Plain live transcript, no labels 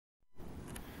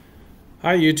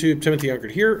Hi YouTube, Timothy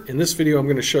Unkert here. In this video I'm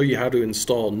going to show you how to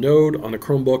install Node on a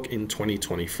Chromebook in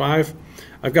 2025.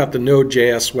 I've got the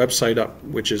Node.js website up,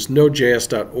 which is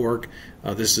nodejs.org.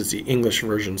 This is the English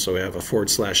version, so we have a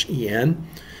 /en.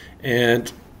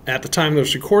 And at the time of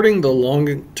this recording, the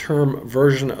long-term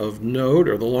version of Node,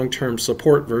 or the long-term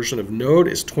support version of Node,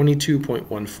 is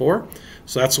 22.14.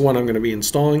 So that's the one I'm going to be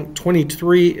installing.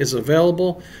 23 is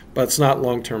available, but it's not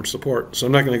long-term support, so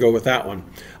I'm not going to go with that one.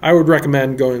 I would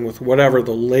recommend going with whatever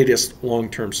the latest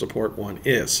long-term support one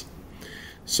is.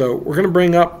 So we're going to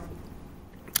bring up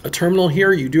a terminal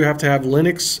here. You do have to have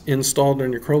Linux installed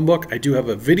on your Chromebook. I do have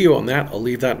a video on that. I'll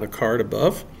leave that in the card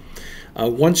above.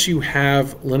 Once you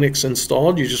have Linux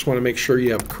installed, you just want to make sure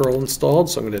you have curl installed.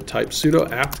 So I'm going to type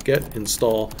sudo apt-get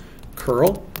install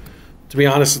curl. To be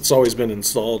honest, it's always been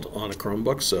installed on a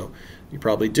Chromebook, so you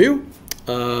probably do.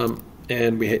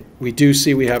 And we do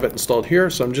see we have it installed here,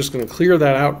 so I'm just going to clear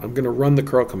that out. I'm going to run the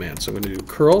curl command. So I'm going to do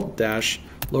curl dash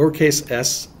lowercase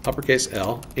s uppercase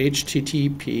L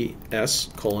https://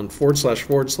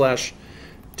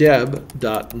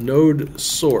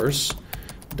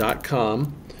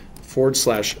 deb.nodesource.com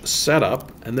 /setup,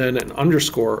 and then an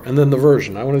underscore, and then the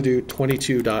version. I want to do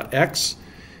 22.x.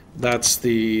 That's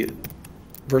the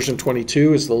version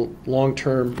 22 is the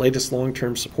latest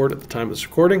long-term support at the time of this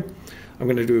recording. I'm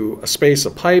going to do a space,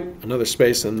 a pipe, another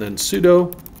space, and then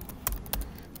sudo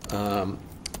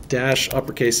dash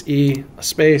uppercase E, a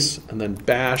space, and then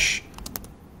bash,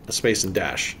 a space, and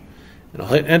dash. And I'll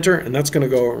hit enter, and that's going to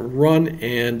go run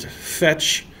and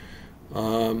fetch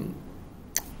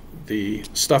the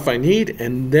stuff I need,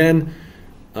 and then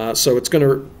so it's going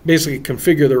to basically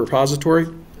configure the repository.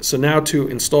 So now to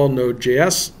install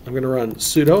Node.js, I'm going to run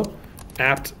sudo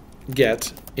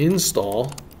apt-get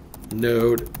install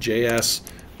Node.js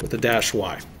with a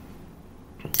 -y.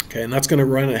 Okay, and that's going to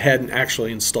run ahead and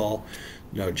actually install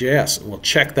Node.js, and we'll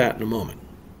check that in a moment.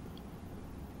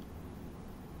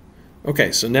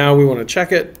 Okay, so now we want to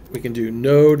check it. We can do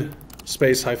node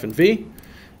space -v,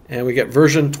 and we get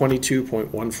version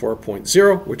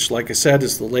 22.14.0, which, like I said,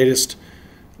 is the latest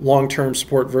long-term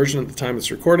support version at the time of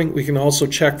this recording. We can also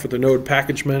check for the Node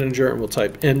package manager, and we'll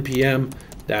type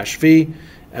npm-v,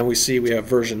 and we see we have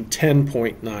version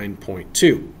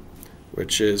 10.9.2,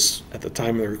 which is, at the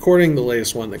time of the recording, the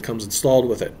latest one that comes installed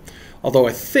with it. Although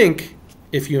I think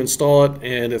if you install it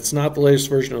and it's not the latest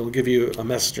version, it'll give you a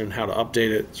message on how to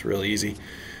update it. It's really easy.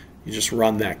 You just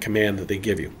run that command that they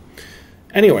give you.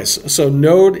 Anyways, so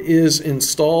Node is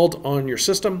installed on your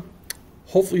system.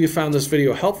 Hopefully you found this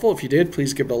video helpful. If you did,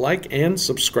 please give it a like and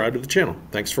subscribe to the channel.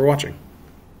 Thanks for watching.